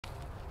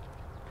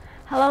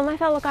Hello my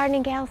fellow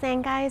gardening gals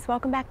and guys,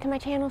 welcome back to my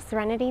channel,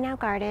 Serenity Now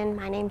Garden.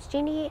 My name's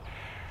Jeannie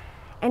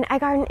and I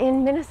garden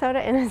in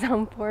Minnesota in a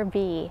Zone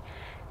 4B.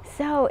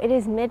 So it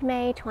is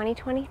mid-May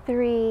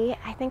 2023.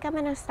 I think I'm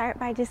going to start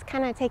by just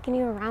kind of taking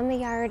you around the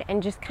yard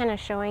and just kind of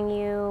showing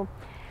you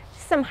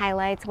some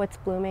highlights, what's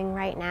blooming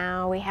right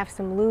now. We have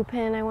some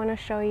lupin I want to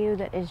show you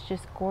that is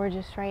just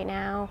gorgeous right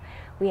now.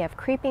 We have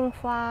creeping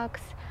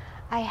phlox.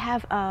 I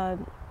have a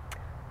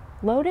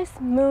lotus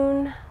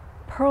moon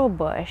pearl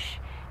bush.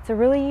 It's a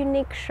really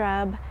unique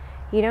shrub.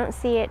 You don't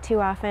see it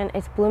too often.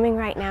 It's blooming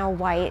right now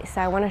white,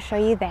 so I want to show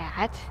you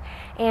that.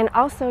 And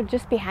also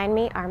just behind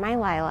me are my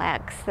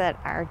lilacs that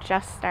are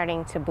just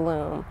starting to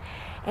bloom.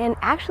 And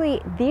actually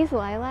these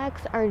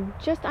lilacs are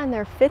just on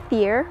their 5th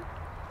year,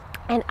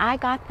 and I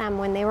got them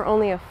when they were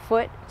only a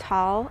foot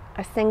tall,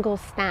 a single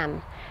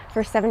stem,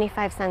 for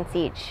 75 cents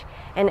each.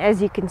 And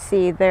as you can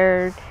see,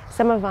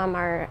 some of them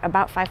are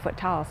about 5 foot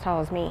tall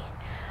as me.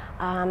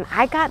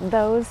 I got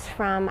those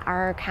from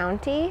our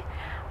county.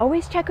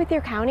 Always check with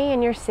your county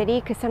and your city,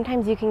 because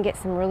sometimes you can get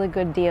some really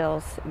good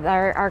deals.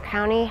 Our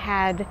county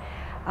had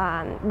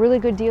really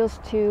good deals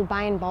to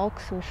buy in bulk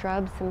some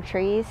shrubs, some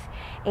trees,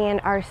 and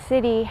our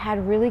city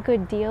had really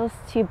good deals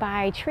to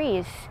buy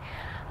trees.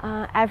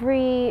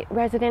 Every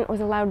resident was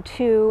allowed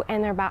 2,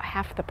 and they're about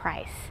half the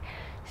price.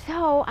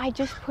 So I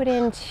just put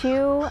in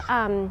 2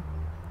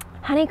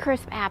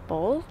 Honeycrisp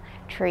apple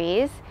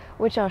trees,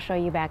 which I'll show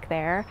you back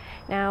there.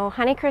 Now,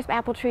 Honeycrisp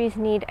apple trees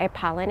need a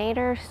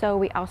pollinator, so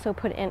we also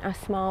put in a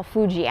small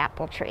Fuji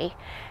apple tree,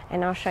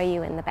 and I'll show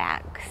you in the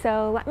back.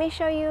 So let me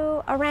show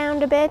you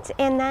around a bit,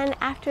 and then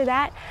after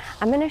that,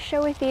 I'm going to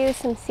share with you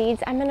some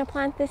seeds I'm going to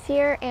plant this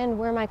year and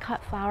where my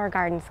cut flower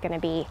garden's going to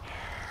be.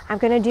 I'm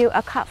going to do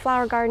a cut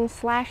flower garden /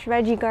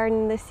 veggie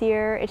garden this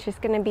year. It's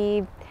just going to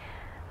be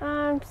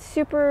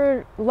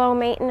super low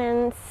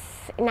maintenance,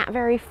 not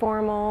very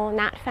formal,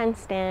 not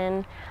fenced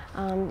in.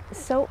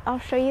 So I'll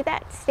show you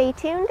that. Stay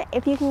tuned.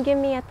 If you can give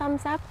me a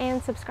thumbs up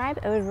and subscribe,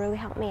 it would really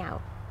help me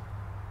out.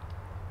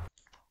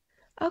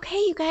 Okay,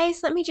 you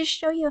guys, let me just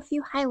show you a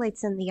few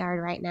highlights in the yard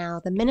right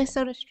now. The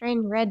Minnesota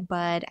strain red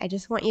bud. I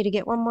just want you to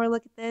get one more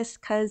look at this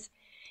because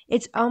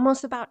it's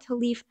almost about to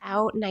leaf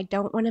out and I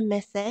don't want to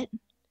miss it.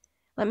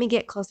 Let me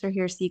get closer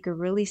here so you can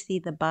really see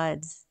the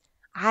buds.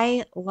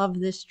 I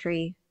love this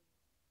tree.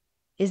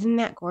 Isn't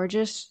that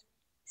gorgeous?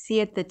 See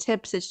at the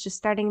tips, it's just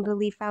starting to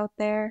leaf out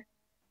there.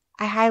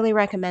 I highly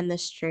recommend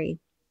this tree.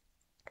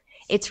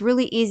 It's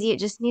really easy. It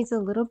just needs a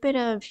little bit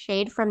of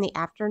shade from the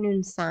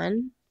afternoon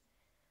sun.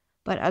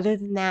 But other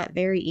than that,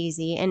 very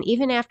easy. And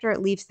even after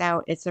it leaves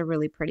out, it's a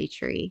really pretty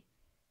tree.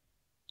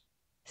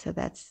 So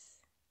that's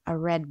a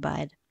red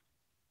bud.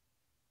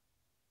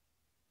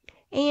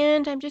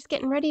 And I'm just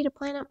getting ready to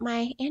plant up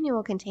my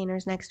annual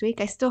containers next week.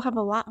 I still have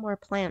a lot more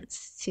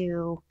plants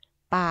to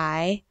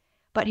buy,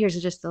 but here's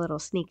just a little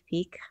sneak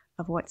peek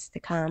of what's to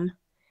come.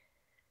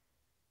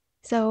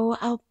 So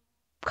I'll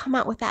come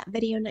out with that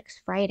video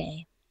next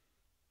Friday.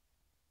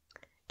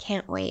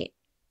 Can't wait.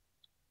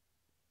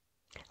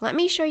 Let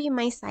me show you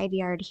my side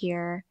yard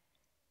here.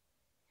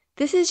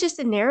 This is just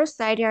a narrow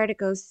side yard. It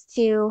goes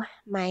to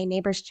my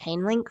neighbor's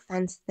chain link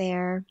fence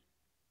there.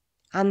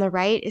 On the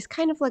right is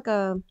kind of like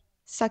a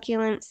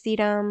succulent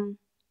sedum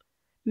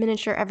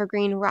miniature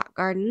evergreen rock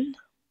garden.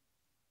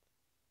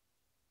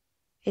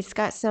 It's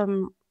got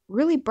some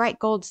really bright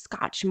gold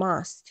Scotch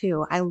moss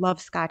too. I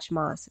love Scotch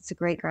moss. It's a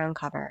great ground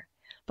cover.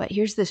 But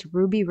here's this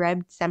ruby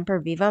red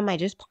sempervivum. I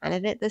just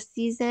planted it this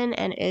season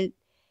and it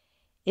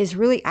is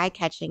really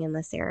eye-catching in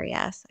this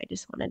area. So I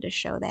just wanted to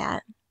show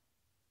that.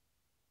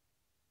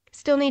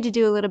 Still need to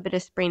do a little bit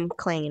of spring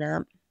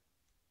cleanup.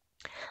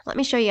 Let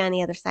me show you on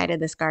the other side of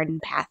this garden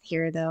path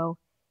here though.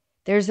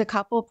 There's a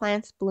couple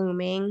plants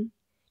blooming.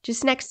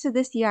 Just next to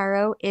this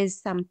yarrow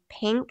is some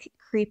pink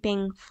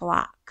creeping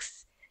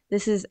phlox.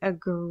 This is a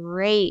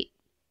great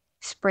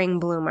spring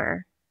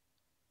bloomer.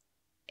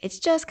 It's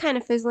just kind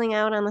of fizzling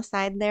out on the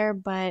side there,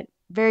 but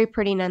very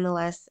pretty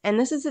nonetheless. And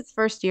this is its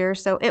 1st year,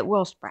 so it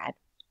will spread.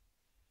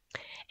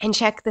 And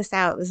check this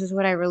out. This is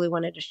what I really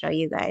wanted to show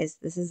you guys.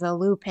 This is a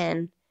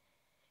lupin.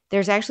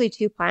 There's actually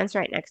 2 plants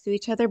right next to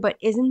each other, but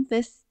isn't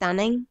this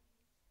stunning?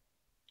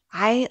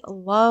 I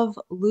love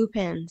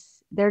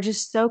lupins. They're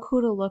just so cool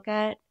to look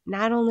at.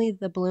 Not only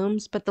the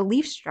blooms, but the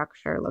leaf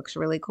structure looks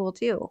really cool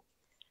too.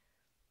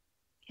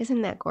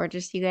 Isn't that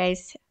gorgeous, you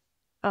guys?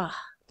 Oh,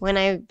 when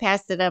I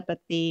passed it up at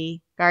the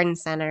garden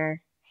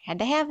center, I had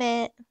to have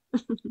it.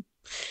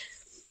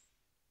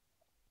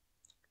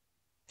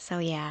 So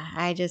yeah,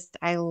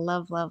 I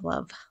love, love,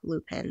 love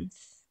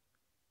lupins.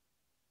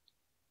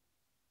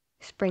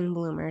 Spring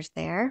bloomers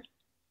there.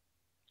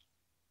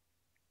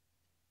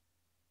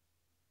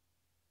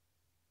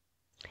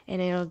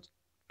 And it'll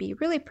be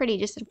really pretty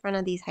just in front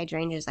of these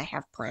hydrangeas I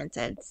have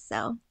planted.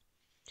 So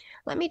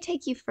let me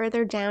take you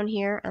further down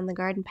here on the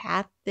garden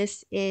path.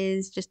 This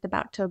is just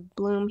about to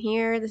bloom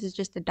here. This is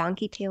just a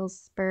donkey tail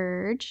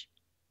spurge.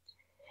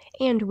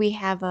 And we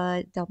have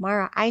a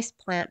Delmara ice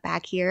plant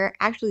back here.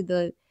 Actually,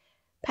 the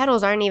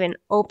petals aren't even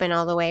open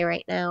all the way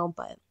right now,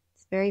 but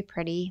it's very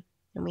pretty.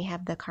 And we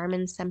have the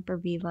Carmen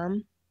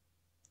Sempervivum.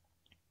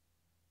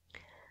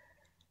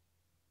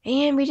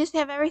 And we just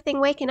have everything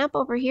waking up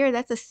over here.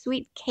 That's a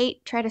sweet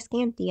Kate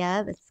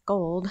Tradescantia that's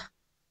gold.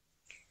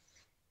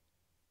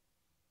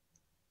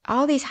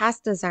 All these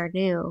hostas are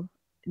new.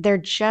 They're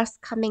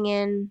just coming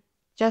in,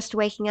 just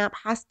waking up.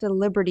 Hosta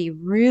Liberty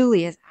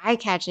really is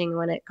eye-catching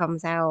when it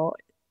comes out.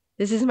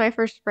 This is my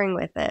first spring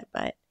with it,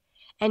 but...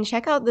 And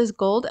check out this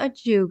gold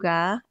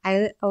ajuga.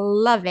 I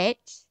love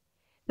it.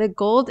 The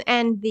gold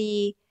and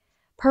the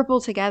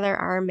purple together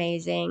are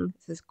amazing.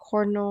 This is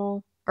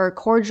cordial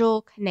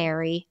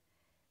canary.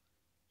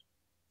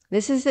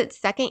 This is its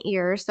second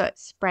year, so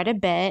it's spread a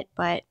bit,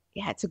 but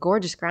yeah, it's a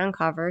gorgeous ground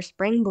cover.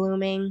 Spring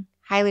blooming.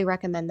 Highly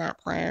recommend that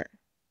plant.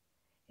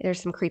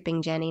 There's some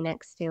creeping Jenny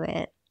next to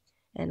it.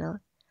 And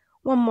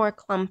one more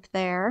clump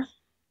there.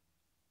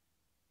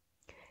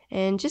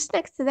 And just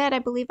next to that, I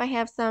believe I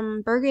have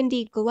some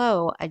Burgundy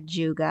Glow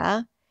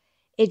ajuga.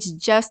 It's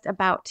just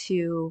about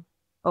to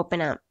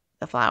open up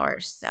the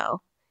flowers,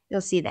 so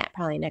you'll see that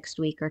probably next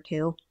week or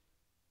two.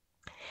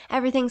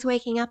 Everything's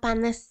waking up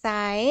on this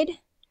side.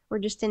 We're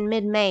just in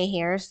mid-May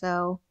here,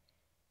 so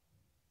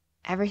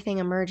everything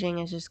emerging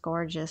is just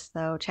gorgeous,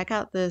 though. Check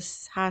out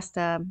this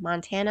hosta,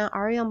 Montana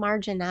Ariel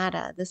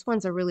Marginata. This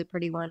one's a really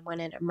pretty one when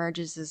it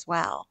emerges as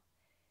well.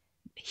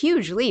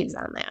 Huge leaves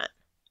on that.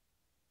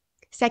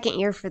 Second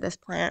year for this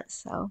plant,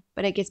 so,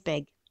 but it gets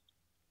big.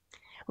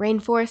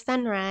 Rainforest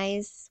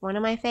Sunrise, one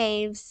of my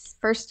faves.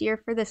 First year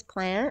for this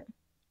plant.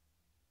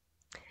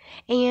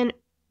 And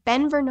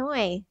Ben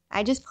Vernoy,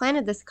 I just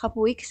planted this a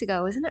couple weeks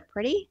ago. Isn't it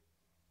pretty?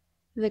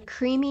 The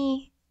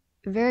creamy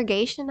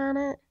variegation on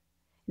it.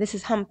 This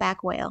is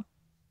Humpback Whale.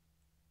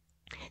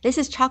 This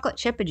is Chocolate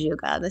Chip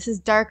Ajuga. This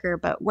is darker,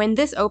 but when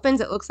this opens,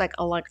 it looks like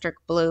electric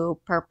blue,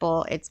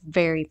 purple. It's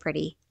very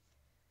pretty.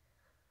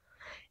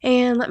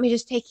 And let me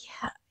just take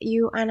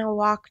you on a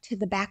walk to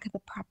the back of the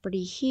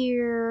property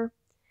here.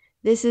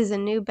 This is a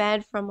new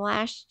bed from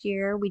last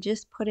year. We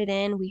just put it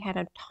in. We had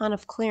a ton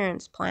of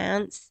clearance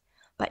plants.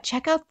 But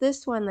check out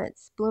this one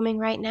that's blooming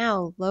right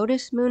now.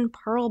 Lotus Moon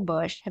Pearl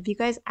Bush. Have you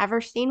guys ever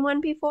seen one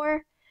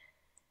before?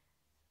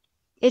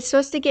 It's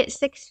supposed to get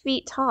 6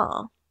 feet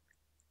tall.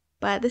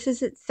 But this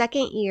is its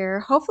second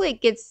year. Hopefully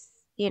it gets,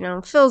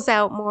 fills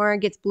out more,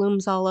 gets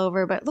blooms all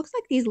over. But it looks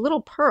like these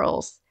little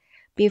pearls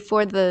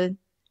before the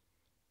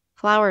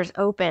flowers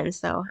open.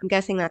 So I'm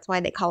guessing that's why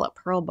they call it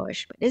Pearl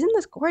Bush. But isn't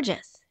this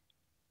gorgeous?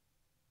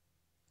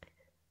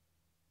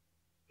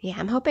 Yeah,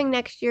 I'm hoping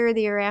next year or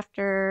the year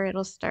after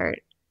it'll start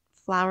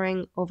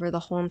flowering over the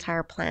whole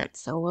entire plant,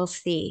 so we'll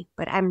see.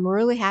 But I'm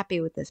really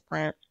happy with this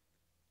plant.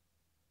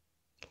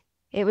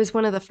 It was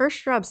one of the first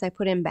shrubs I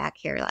put in back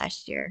here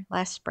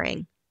last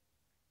spring.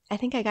 I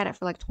think I got it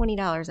for like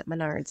 $20 at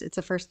Menards. It's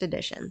a first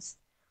editions.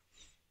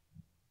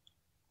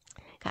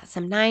 Got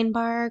some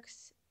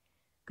 9-barks.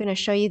 I'm going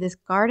to show you this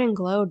Garden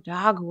Glow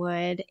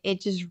dogwood.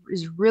 It just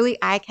is really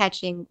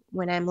eye-catching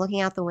when I'm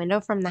looking out the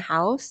window from the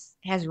house.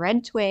 It has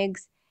red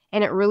twigs.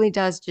 And it really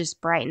does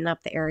just brighten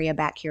up the area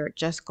back here. It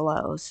just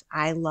glows.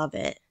 I love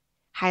it.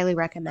 Highly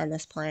recommend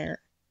this plant.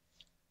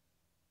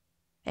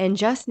 And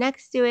just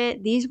next to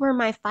it, these were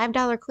my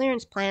 $5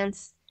 clearance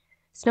plants.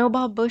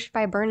 Snowball Bush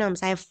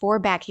Viburnums. I have 4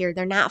 back here.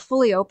 They're not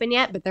fully open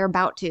yet, but they're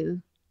about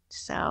to.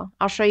 So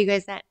I'll show you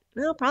guys that.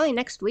 Well, probably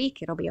next week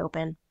it'll be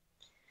open.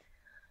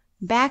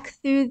 Back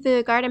through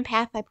the garden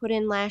path I put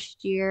in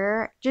last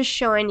year. Just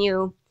showing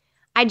you.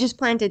 I just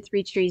planted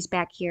 3 trees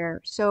back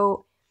here.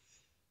 So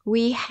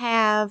we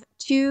have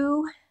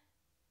 2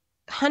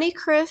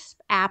 Honeycrisp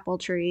apple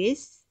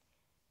trees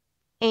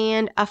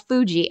and a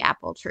Fuji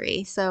apple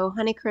tree. So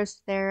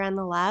Honeycrisp there on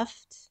the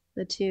left,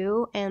 the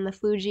 2, and the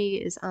Fuji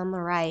is on the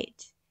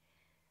right.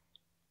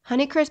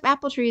 Honeycrisp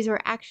apple trees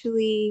were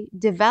actually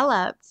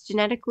developed,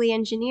 genetically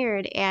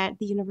engineered at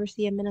the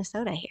University of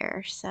Minnesota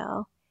here.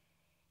 So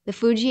the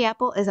Fuji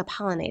apple is a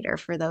pollinator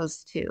for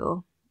those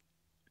 2.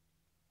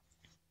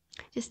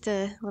 Just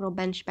a little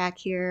bench back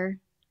here.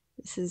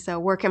 This is a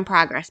work in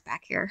progress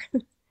back here.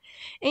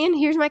 And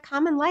here's my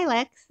common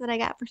lilacs that I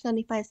got for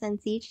 75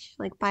 cents each,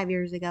 like 5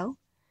 years ago.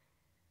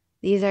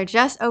 These are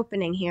just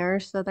opening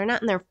here, so they're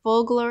not in their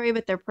full glory,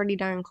 but they're pretty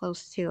darn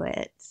close to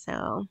it.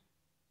 So,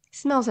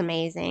 smells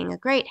amazing. A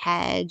great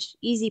hedge,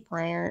 easy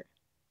plant.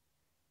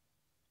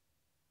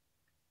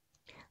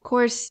 Of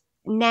course,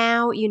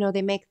 now,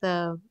 they make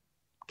the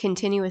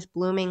continuous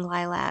blooming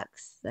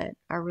lilacs that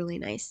are really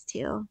nice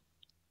too.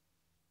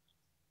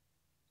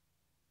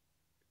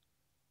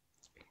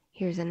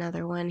 Here's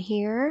another one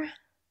here.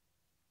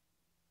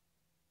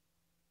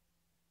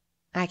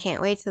 I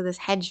can't wait till this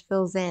hedge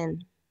fills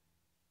in.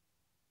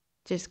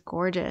 Just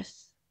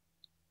gorgeous.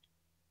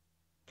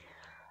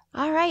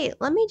 All right,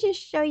 let me just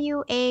show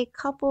you a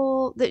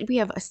couple. We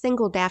have a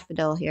single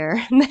daffodil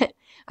here.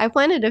 I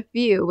planted a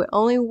few, but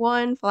only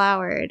one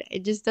flowered.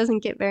 It just doesn't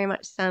get very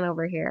much sun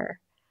over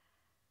here.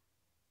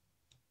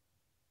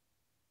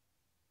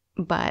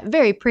 But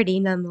very pretty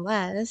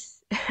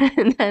nonetheless.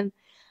 And then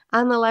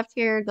on the left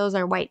here, those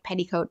are white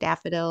petticoat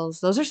daffodils.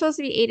 Those are supposed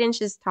to be 8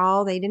 inches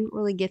tall. They didn't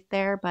really get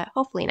there, but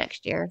hopefully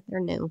next year. They're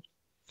new.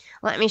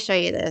 Let me show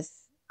you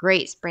this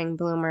great spring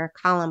bloomer,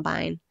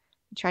 columbine.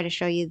 Try to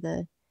show you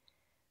the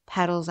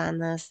petals on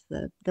this.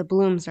 The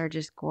blooms are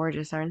just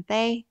gorgeous, aren't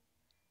they?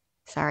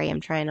 Sorry,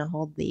 I'm trying to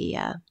hold the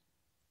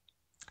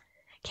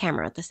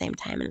camera at the same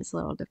time and it's a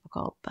little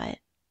difficult, but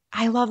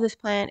I love this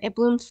plant. It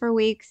blooms for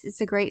weeks.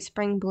 It's a great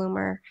spring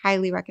bloomer.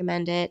 Highly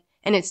recommend it.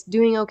 And it's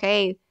doing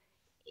okay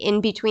in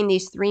between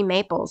these 3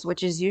 maples,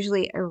 which is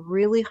usually a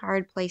really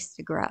hard place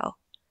to grow.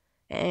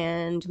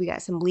 And we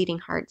got some bleeding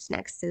hearts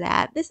next to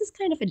that. This is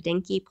kind of a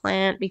dinky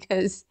plant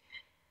because,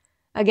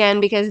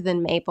 again, because of the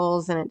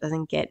maples and it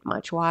doesn't get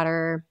much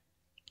water.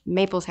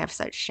 Maples have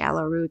such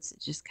shallow roots, it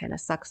just kind of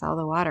sucks all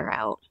the water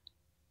out.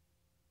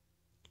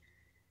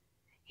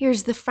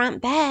 Here's the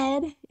front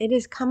bed. It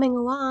is coming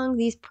along.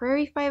 These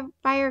prairie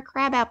fire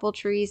crabapple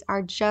trees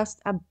are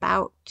just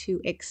about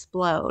to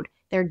explode.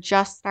 They're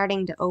just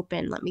starting to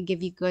open. Let me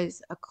give you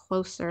guys a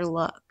closer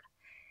look.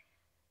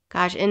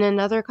 Gosh, in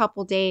another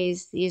couple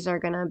days, these are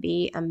going to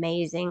be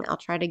amazing. I'll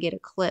try to get a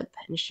clip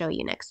and show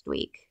you next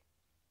week.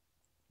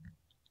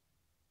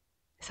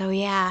 So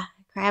yeah,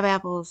 crab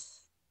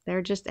apples,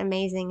 they're just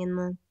amazing in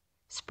the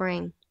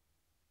spring.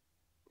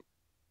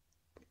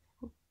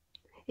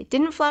 It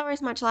didn't flower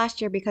as much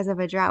last year because of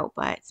a drought,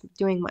 but it's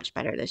doing much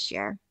better this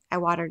year. I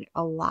watered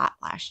a lot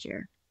last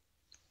year.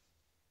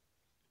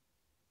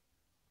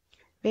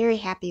 Very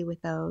happy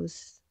with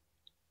those.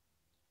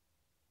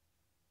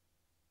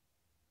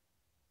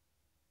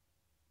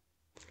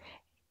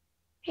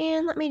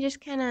 And let me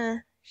just kind of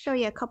show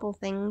you a couple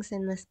things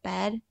in this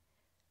bed.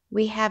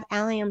 We have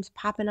alliums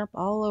popping up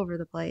all over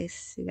the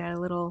place. We got a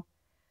little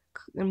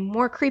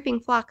more creeping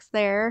phlox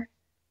there,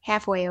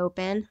 halfway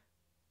open.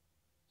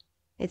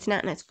 It's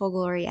not in its full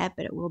glory yet,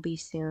 but it will be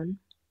soon.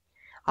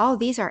 All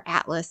these are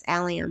Atlas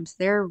alliums.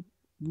 They're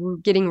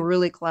getting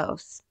really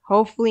close.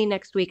 Hopefully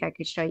next week I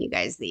could show you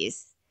guys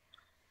these.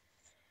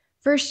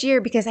 First year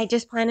because I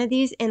just planted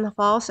these in the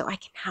fall, so I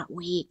cannot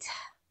wait.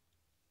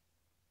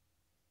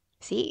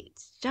 See,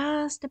 it's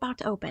just about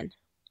to open.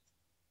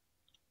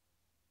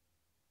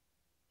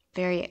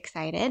 Very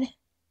excited.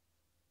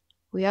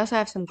 We also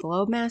have some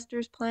Globe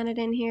Masters planted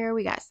in here.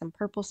 We got some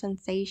Purple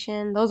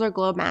Sensation. Those are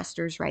Globe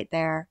Masters right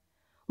there.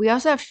 We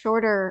also have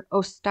shorter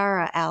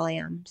Ostara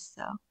alliums,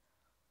 so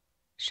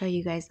show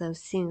you guys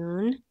those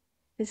soon.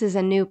 This is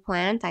a new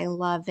plant. I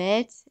love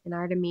it. An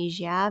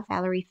Artemisia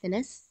Valerie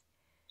finis.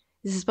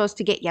 This is supposed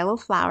to get yellow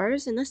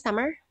flowers in the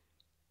summer.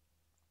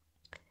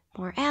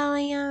 More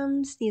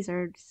alliums. These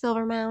are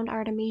silver mound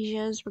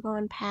Artemisias we're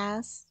going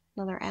past.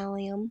 Another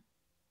allium.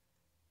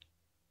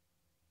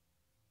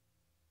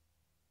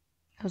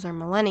 Those are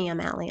Millennium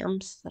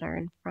alliums that are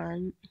in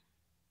front.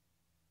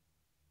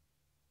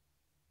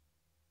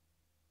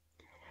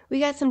 We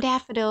got some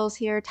daffodils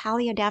here,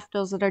 Talia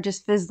daffodils that are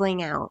just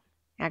fizzling out.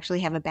 I actually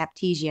have a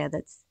Baptisia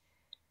that's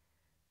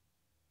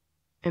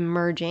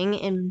emerging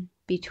in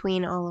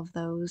between all of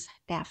those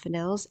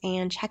daffodils.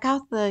 And check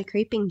out the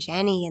creeping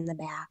Jenny in the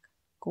back.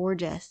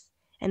 Gorgeous.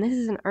 And this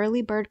is an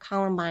early bird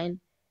columbine.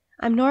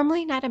 I'm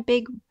normally not a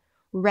big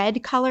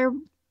red color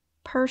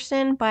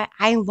person, but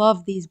I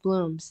love these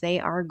blooms. They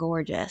are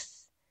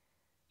gorgeous.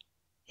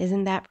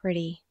 Isn't that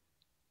pretty?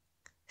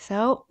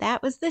 So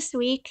that was this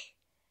week.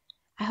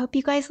 I hope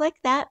you guys like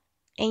that,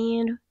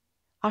 and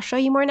I'll show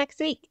you more next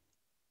week.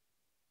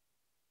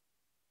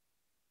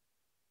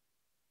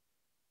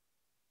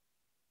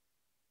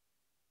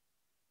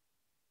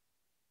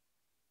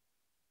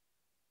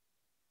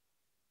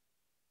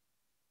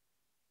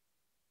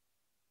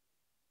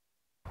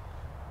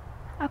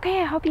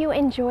 Okay, I hope you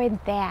enjoyed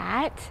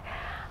that.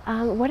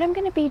 What I'm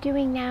going to be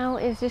doing now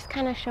is just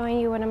kind of showing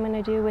you what I'm going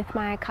to do with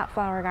my cut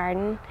flower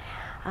garden.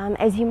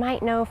 As you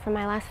might know from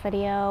my last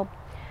video,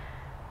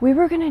 we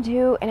were going to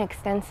do an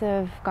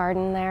extensive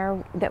garden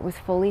there that was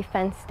fully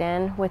fenced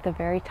in with a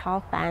very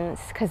tall fence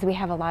because we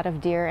have a lot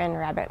of deer and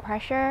rabbit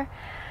pressure.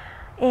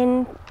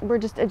 And we're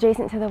just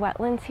adjacent to the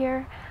wetlands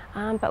here.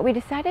 But we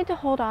decided to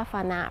hold off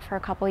on that for a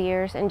couple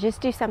years and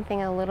just do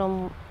something a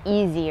little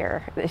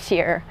easier this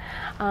year.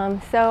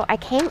 So I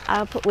came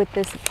up with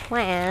this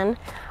plan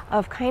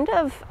of kind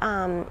of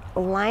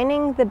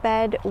lining the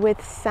bed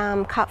with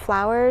some cut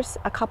flowers,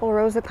 a couple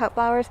rows of cut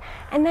flowers,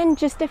 and then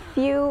just a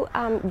few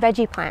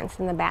veggie plants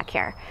in the back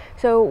here.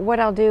 So what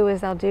I'll do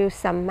is I'll do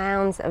some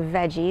mounds of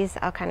veggies.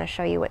 I'll kind of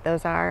show you what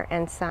those are,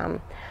 and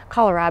some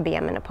kohlrabi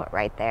I'm going to put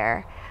right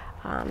there.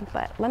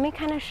 But let me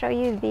kind of show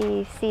you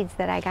the seeds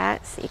that I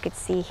got so you could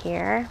see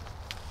here.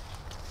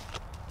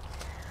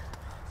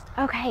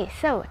 Okay,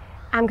 so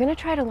I'm going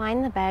to try to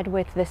line the bed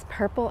with this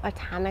purple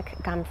atomic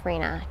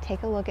gomphrena.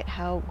 Take a look at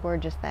how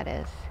gorgeous that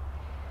is.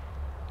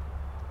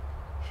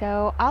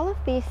 So all of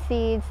these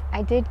seeds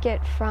I did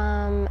get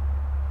from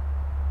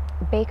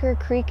Baker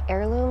Creek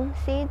Heirloom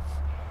Seeds.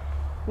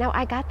 Now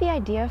I got the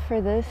idea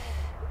for this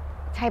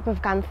type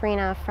of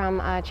gomphrena from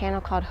a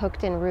channel called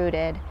Hooked and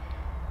Rooted.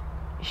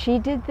 She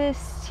did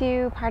this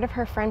to part of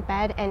her front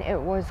bed and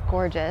it was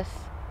gorgeous.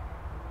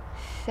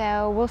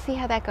 So we'll see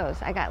how that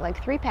goes. I got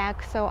like 3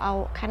 packs, so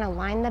I'll kind of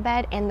line the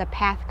bed and the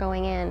path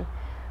going in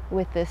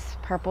with this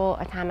purple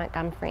atomic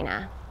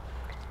gomphrena.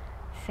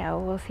 So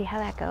we'll see how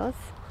that goes.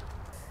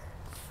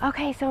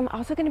 Okay, so I'm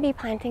also going to be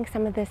planting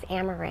some of this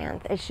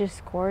amaranth. It's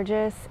just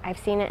gorgeous. I've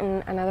seen it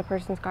in another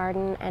person's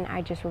garden and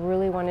I just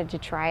really wanted to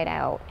try it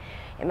out.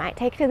 It might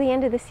take to the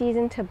end of the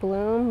season to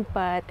bloom,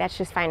 but that's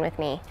just fine with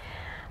me.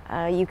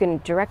 You can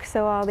direct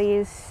sow all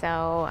these,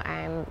 so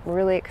I'm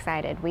really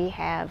excited. We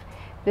have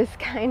this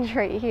kind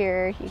right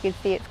here. You can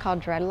see it's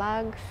called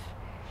dreadlocks.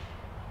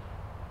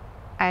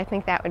 I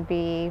think that would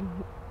be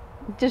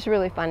just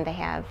really fun to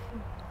have.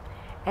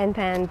 And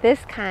then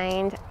this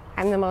kind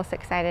I'm the most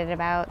excited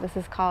about. This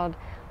is called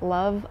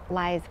Love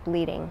Lies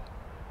Bleeding.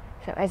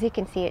 So as you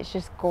can see, it's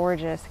just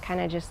gorgeous, kind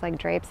of just like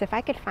drapes. If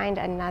I could find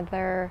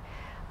another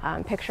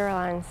picture,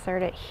 I'll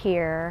insert it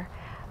here.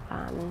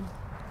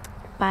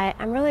 But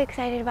I'm really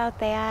excited about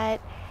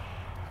that.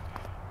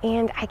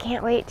 And I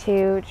can't wait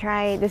to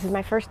try, this is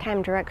my first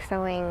time direct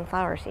sowing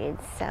flower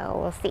seeds, so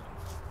we'll see.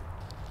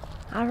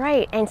 All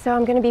right, and so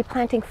I'm gonna be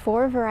planting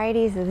 4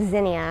 varieties of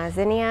zinnia.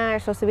 Zinnia are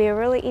supposed to be a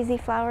really easy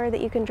flower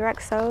that you can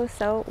direct sow,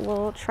 so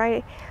we'll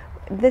try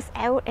this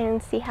out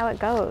and see how it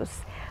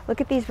goes.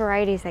 Look at these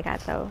varieties I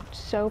got though,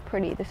 so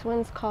pretty. This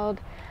one's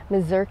called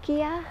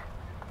Mazurkia.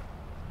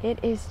 It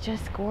is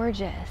just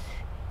gorgeous.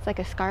 It's like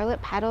a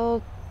scarlet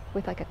petal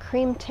with like a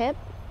cream tip,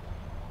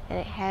 and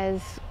it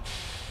has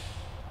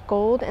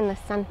gold in the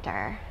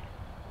center.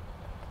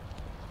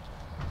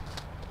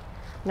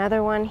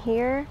 Another one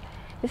here.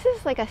 This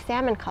is like a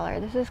salmon color.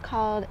 This is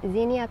called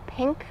Zinnia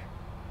Pink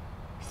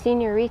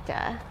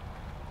Senorita.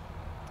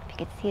 If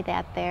you could see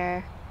that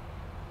there.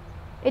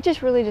 It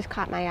just really just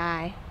caught my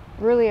eye.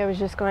 Really, I was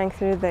just going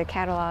through the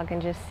catalog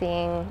and just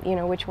seeing, you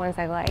know, which ones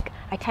I like.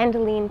 I tend to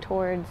lean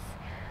towards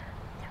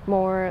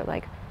more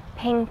like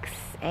pinks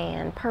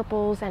and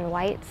purples and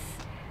whites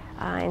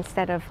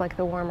instead of like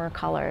the warmer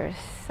colors.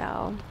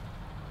 So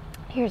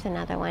here's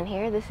another one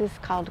here. This is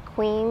called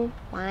Queen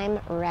Lime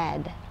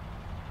Red.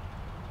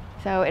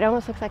 So it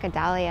almost looks like a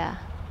dahlia.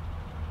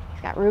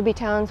 It's got ruby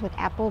tones with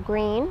apple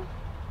green.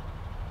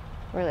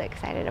 Really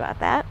excited about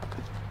that.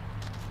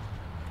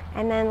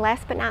 And then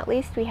last but not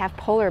least, we have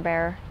Polar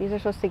Bear. These are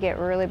supposed to get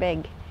really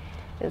big.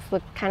 This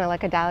looks kind of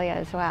like a dahlia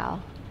as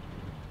well.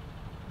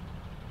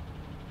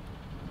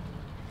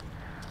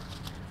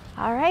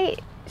 All right,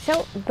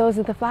 so those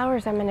are the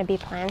flowers I'm gonna be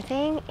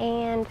planting,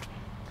 and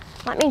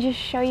let me just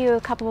show you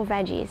a couple of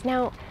veggies.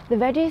 Now, the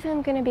veggies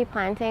I'm going to be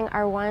planting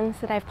are ones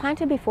that I've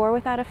planted before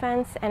without a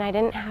fence, and I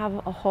didn't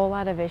have a whole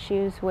lot of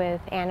issues with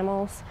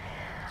animals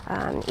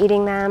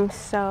eating them,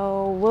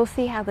 so we'll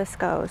see how this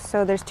goes.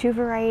 So there's 2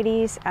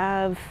 varieties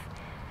of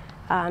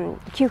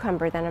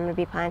cucumber that I'm going to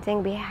be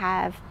planting. We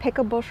have Pick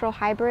a Bushel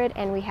Hybrid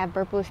and we have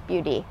Burpless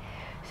Beauty.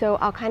 So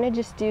I'll kind of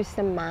just do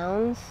some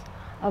mounds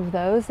of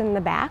those in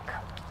the back,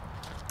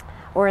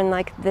 or in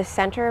like the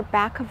center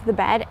back of the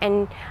bed,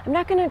 and I'm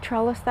not going to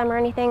trellis them or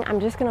anything. I'm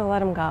just going to let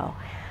them go.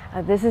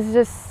 This is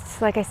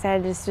just, like I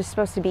said, it's just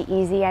supposed to be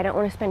easy. I don't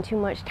want to spend too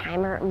much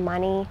time or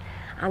money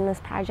on this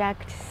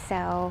project,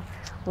 so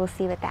we'll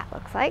see what that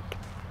looks like.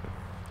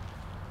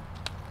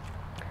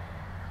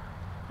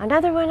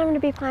 Another one I'm going to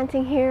be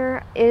planting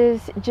here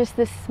is just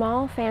this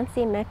small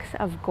fancy mix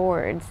of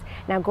gourds.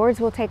 Now gourds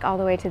will take all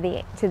the way to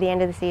the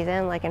end of the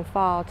season, like in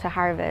fall, to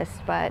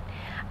harvest, but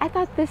I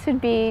thought this would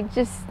be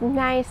just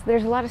nice.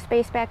 There's a lot of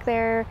space back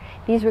there.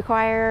 These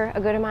require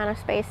a good amount of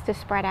space to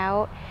spread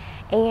out,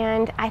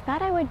 and I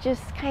thought I would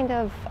just kind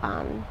of,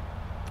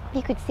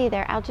 you could see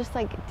there, I'll just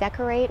like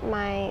decorate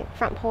my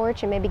front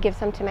porch and maybe give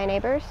some to my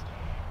neighbors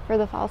for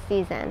the fall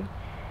season.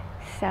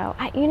 So,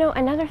 you know,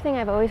 another thing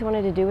I've always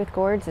wanted to do with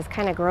gourds is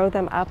kind of grow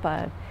them up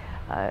a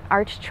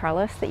arched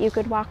trellis that you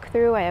could walk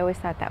through. I always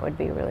thought that would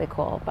be really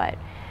cool, but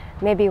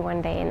maybe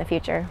one day in the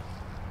future.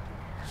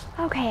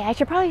 Okay, I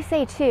should probably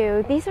say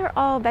too, these are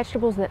all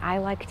vegetables that I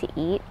like to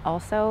eat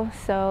also,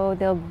 so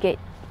they'll get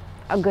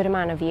a good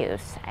amount of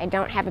use. I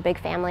don't have a big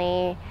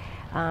family,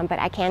 but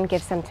I can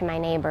give some to my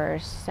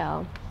neighbors.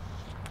 So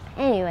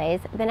anyways,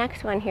 the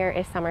next one here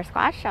is summer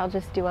squash. I'll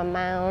just do a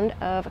mound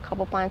of a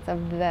couple plants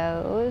of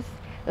those.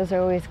 Those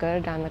are always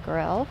good on the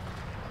grill.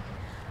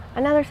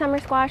 Another summer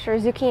squash or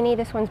zucchini,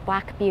 this one's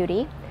Black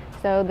Beauty.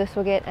 So this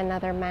will get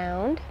another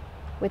mound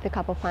with a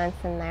couple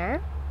plants in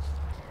there.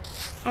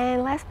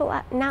 And last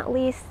but not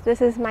least,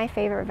 this is my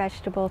favorite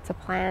vegetable to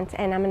plant,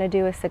 and I'm going to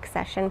do a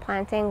succession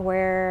planting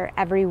where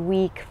every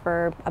week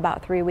for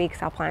about 3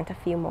 weeks I'll plant a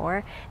few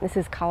more. This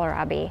is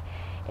kohlrabi.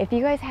 If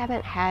you guys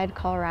haven't had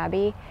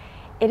kohlrabi,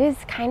 it is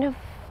kind of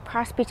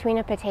cross between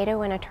a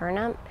potato and a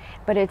turnip,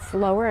 but it's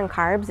lower in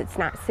carbs. It's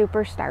not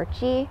super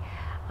starchy.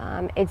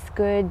 It's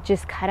good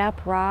just cut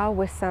up raw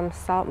with some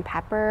salt and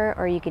pepper,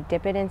 or you could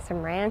dip it in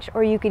some ranch,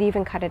 or you could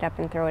even cut it up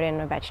and throw it in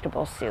a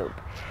vegetable soup.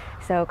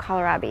 So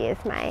kohlrabi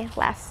is my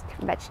last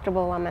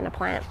vegetable I'm going to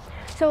plant.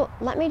 So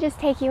let me just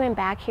take you in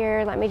back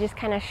here. Let me just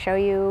kind of show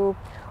you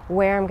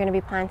where I'm going to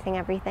be planting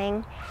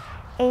everything,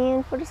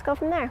 and we'll just go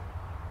from there.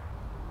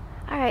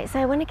 Alright, so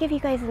I want to give you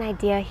guys an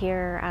idea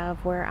here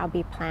of where I'll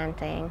be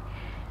planting.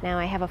 Now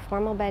I have a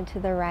formal bed to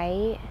the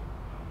right.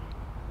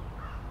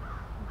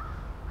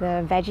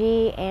 The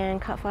veggie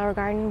and cut flower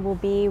garden will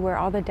be where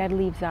all the dead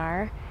leaves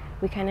are.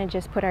 We kind of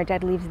just put our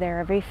dead leaves there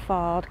every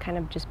fall to kind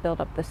of just build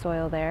up the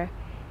soil there.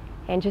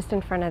 And just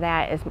in front of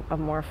that is a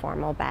more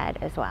formal bed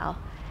as well.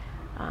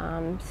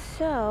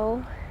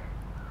 So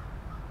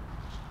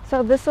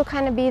this will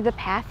kind of be the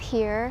path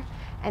here,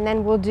 and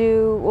then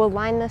we'll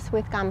line this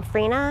with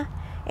gomphrena,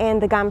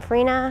 and the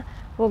gomphrena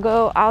will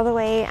go all the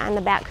way on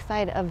the back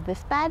side of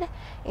this bed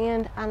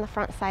and on the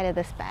front side of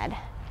this bed.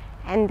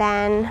 And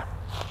then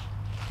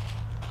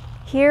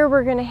here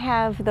we're going to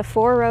have the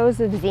 4 rows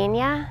of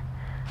zinnia.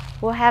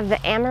 We'll have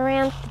the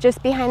amaranth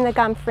just behind the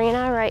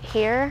gomphrena right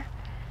here.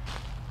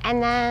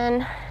 And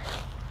then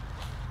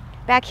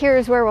back here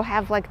is where we'll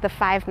have like the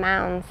 5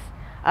 mounds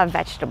of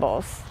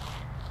vegetables.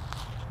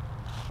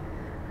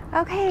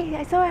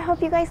 Okay, so I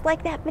hope you guys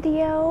liked that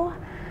video.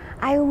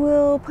 I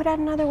will put out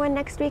another one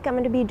next week. I'm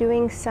going to be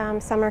doing some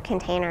summer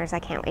containers. I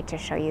can't wait to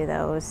show you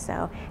those.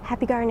 So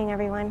happy gardening,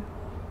 everyone.